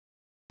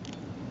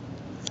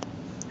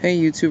Hey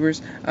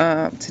YouTubers,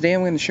 today I'm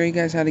going to show you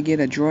guys how to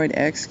get a Droid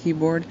X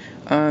keyboard.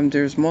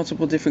 There's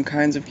multiple different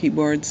kinds of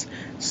keyboards,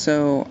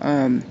 so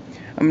I'm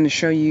going to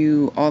show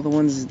you all the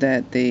ones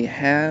that they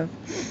have.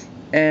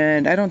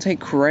 And I don't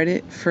take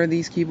credit for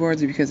these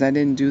keyboards because I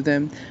didn't do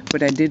them,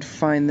 but I did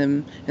find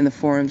them in the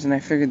forums and I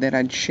figured that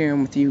I'd share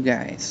them with you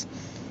guys.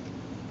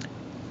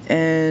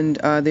 And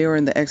they were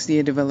in the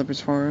XDA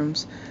developers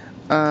forums.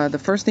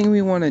 The first thing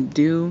we want to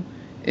do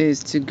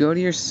is to go to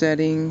your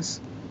settings,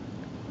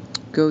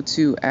 go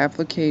to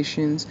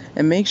applications,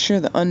 and make sure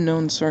the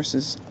unknown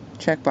sources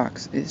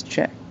checkbox is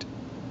checked.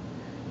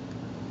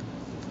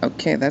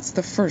 Okay, that's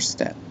the first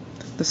step.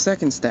 The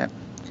second step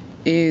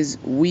is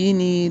we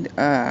need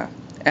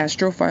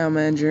Astro File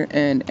Manager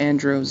and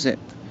Andro Zip.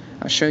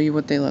 I'll show you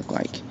what they look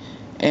like.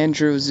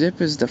 Andro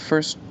Zip is the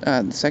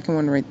second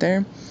one right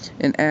there,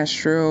 and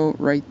Astro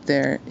right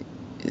there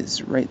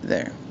is right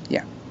there.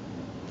 Yeah,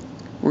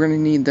 we're gonna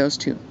need those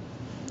two.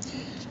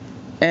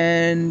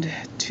 And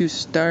to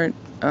start,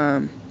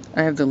 I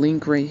have the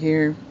link right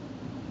here.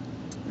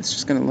 It's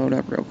just gonna load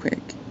up real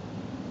quick.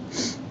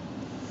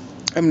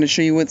 I'm gonna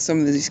show you what some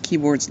of these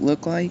keyboards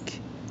look like,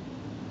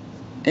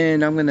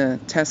 and I'm gonna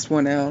test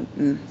one out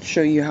and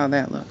show you how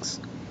that looks.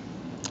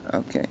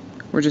 Okay,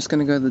 we're just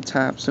gonna go to the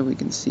top so we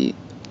can see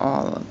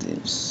all of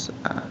these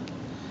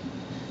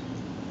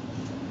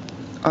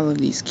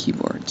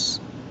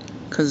keyboards,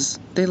 because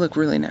they look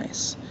really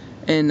nice,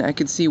 and I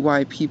could see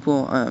why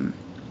people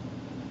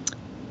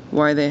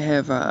why they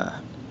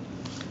have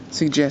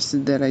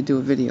suggested that I do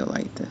a video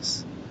like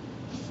this.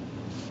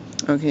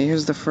 Okay,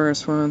 here's the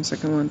first one,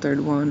 second one, third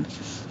one,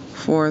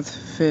 fourth,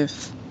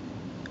 fifth,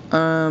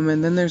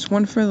 and then there's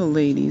one for the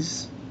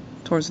ladies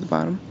towards the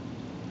bottom.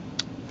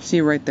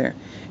 See right there,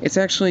 it's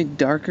actually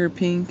darker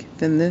pink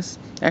than this.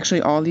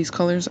 Actually, all these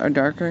colors are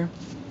darker,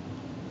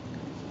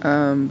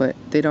 but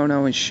they don't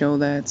always show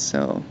that.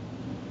 So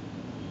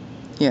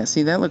yeah,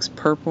 see, that looks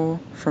purple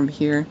from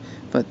here,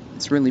 but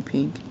it's really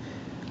pink.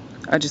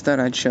 I just thought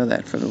I'd show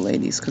that for the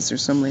ladies, because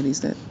there's some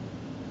ladies that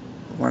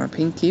want a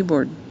pink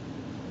keyboard,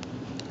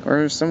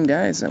 or some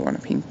guys that want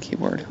a pink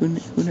keyboard. Who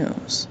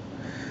knows?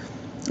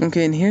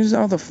 Okay, and here's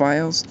all the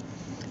files.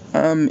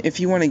 If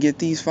you want to get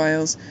these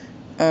files,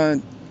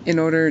 in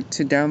order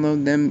to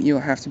download them, you'll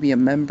have to be a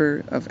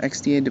member of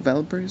XDA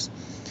developers.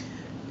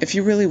 If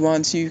you really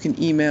want to, you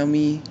can email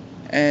me,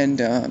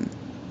 and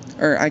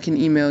or I can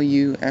email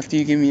you after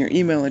you give me your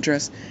email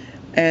address,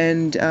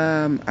 and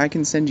I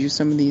can send you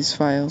some of these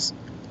files.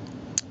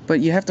 But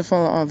you have to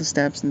follow all the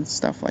steps and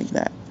stuff like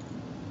that.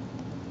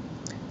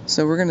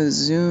 So we're gonna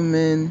zoom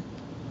in,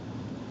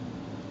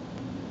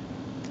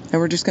 and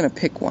we're just gonna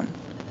pick one.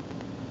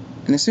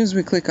 And as soon as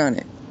we click on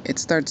it, it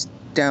starts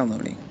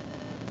downloading.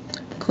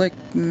 Click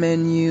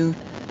menu,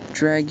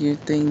 drag your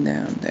thing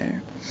down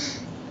there,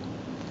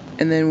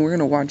 and then we're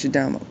gonna watch it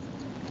download.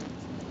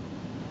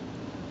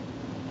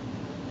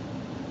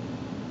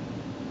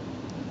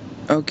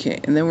 Okay,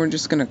 and then we're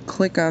just gonna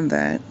click on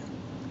that,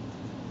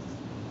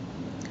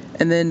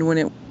 and then when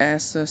it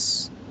asks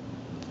us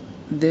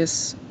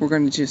this, we're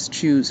going to just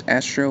choose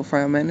Astro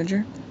File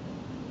Manager,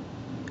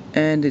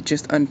 and it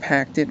just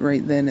unpacked it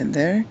right then and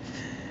there.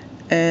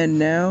 And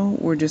now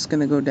we're just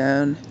going to go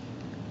down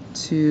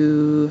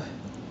to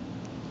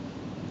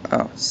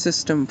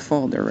system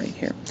folder right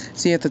here.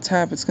 See, at the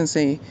top it's going to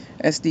say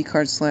SD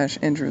card /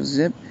 Andro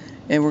Zip,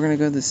 and we're going to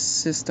go to the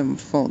system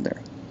folder.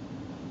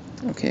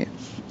 Okay,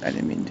 I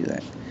didn't mean to do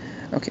that.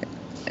 Okay,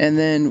 and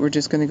then we're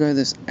just going to go to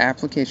this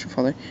application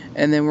folder,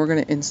 and then we're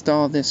going to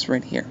install this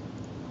right here.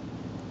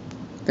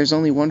 There's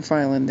only one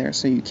file in there,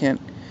 so you can't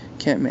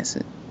miss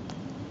it.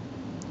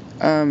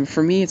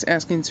 For me, it's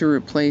asking to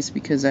replace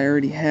because I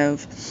already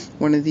have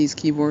one of these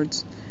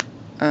keyboards.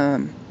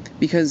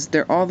 Because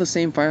they're all the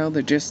same file,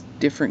 they're just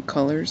different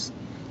colors.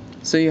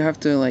 So you have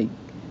to like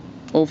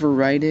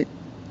overwrite it.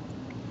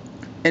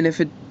 And if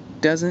it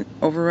doesn't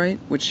overwrite,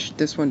 which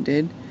this one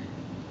did,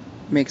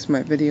 makes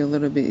my video a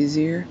little bit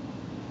easier.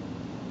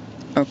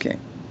 Okay,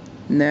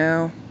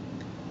 now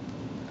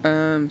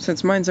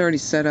since mine's already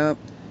set up,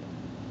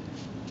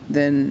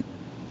 then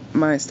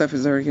my stuff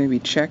is already going to be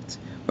checked.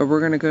 But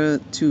we're going to go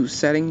to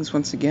settings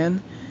once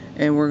again,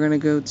 and we're going to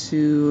go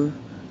to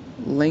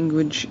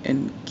language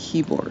and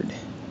keyboard,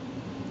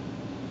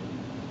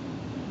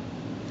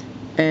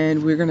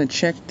 and we're going to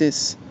check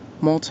this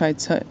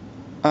multi-touch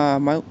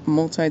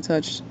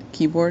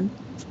keyboard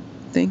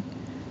thing,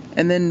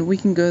 and then we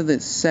can go to the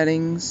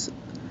settings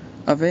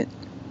of it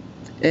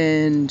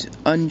and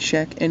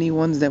uncheck any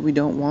ones that we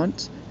don't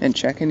want and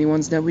check any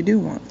ones that we do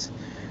want.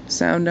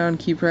 Sound on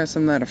key press,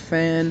 I'm not a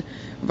fan.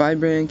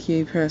 Vibrating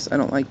key press, I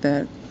don't like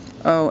that.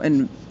 Oh,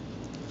 and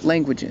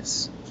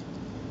languages: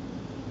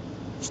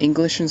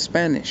 English and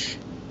Spanish.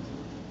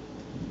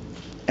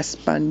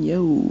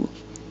 Espanol.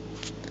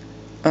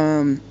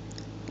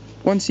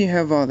 Once you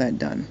have all that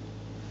done,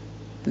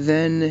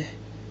 then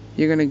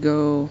you're gonna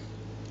go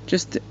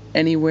just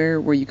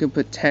anywhere where you can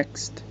put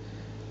text,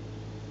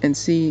 and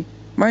see,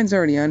 mine's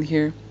already on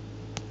here,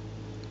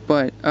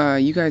 but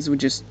you guys would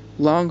just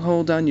long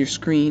hold on your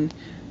screen,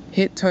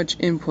 hit touch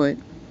input,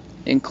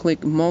 and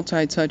click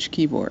multi-touch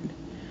keyboard.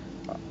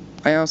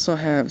 I also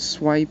have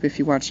swipe if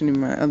you watch any of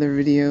my other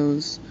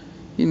videos,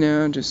 you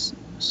know, just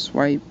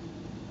swipe.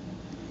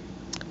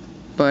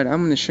 But I'm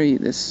going to show you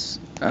this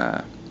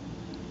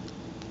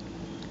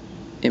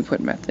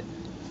input method.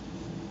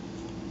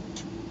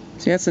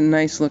 See, that's a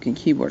nice looking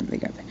keyboard they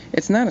got there.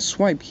 It's not a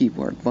swipe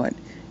keyboard, but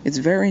it's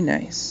very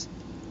nice.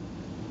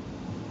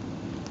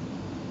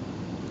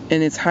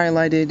 And it's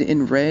highlighted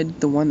in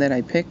red, the one that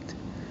I picked.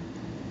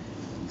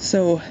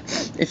 So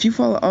if you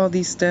follow all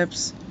these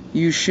steps,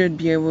 you should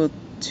be able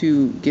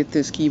to get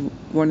this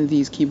one of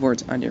these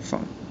keyboards on your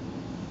phone.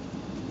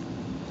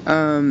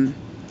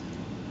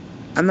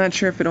 I'm not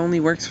sure if it only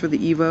works for the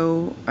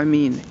EVO. I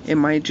mean, it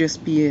might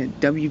just be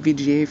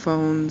WVGA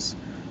phones,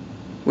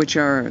 which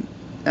are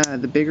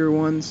the bigger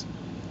ones.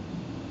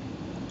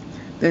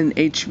 Then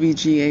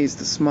HVGA is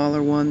the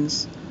smaller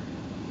ones,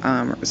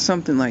 or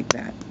something like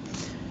that.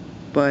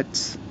 But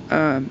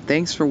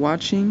thanks for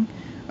watching.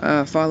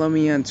 Follow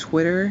me on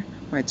Twitter.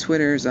 My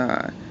Twitter is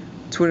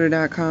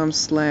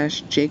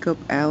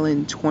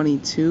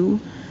twitter.com/JacobAllen22.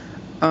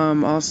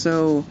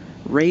 Also,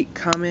 rate,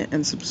 comment,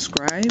 and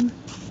subscribe.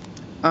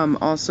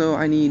 Also,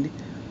 I need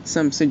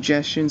some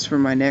suggestions for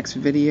my next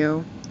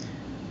video.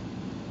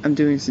 I'm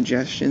doing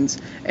suggestions.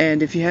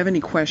 And if you have any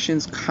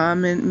questions,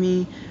 comment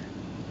me.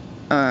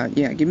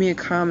 Yeah, give me a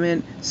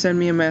comment, send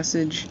me a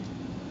message,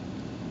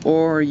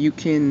 or you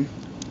can,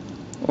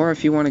 or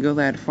if you want to go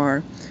that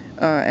far,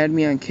 add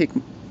me on Kick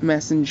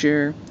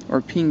Messenger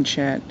or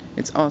pingchat.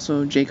 It's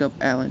also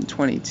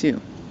JacobAllen22.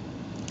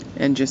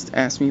 And just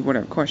ask me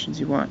whatever questions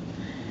you want.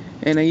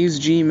 And I use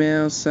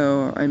Gmail,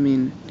 so I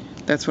mean,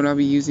 that's what I'll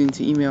be using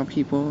to email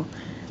people.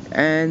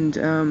 And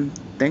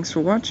thanks for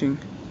watching.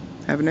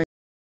 Have a nice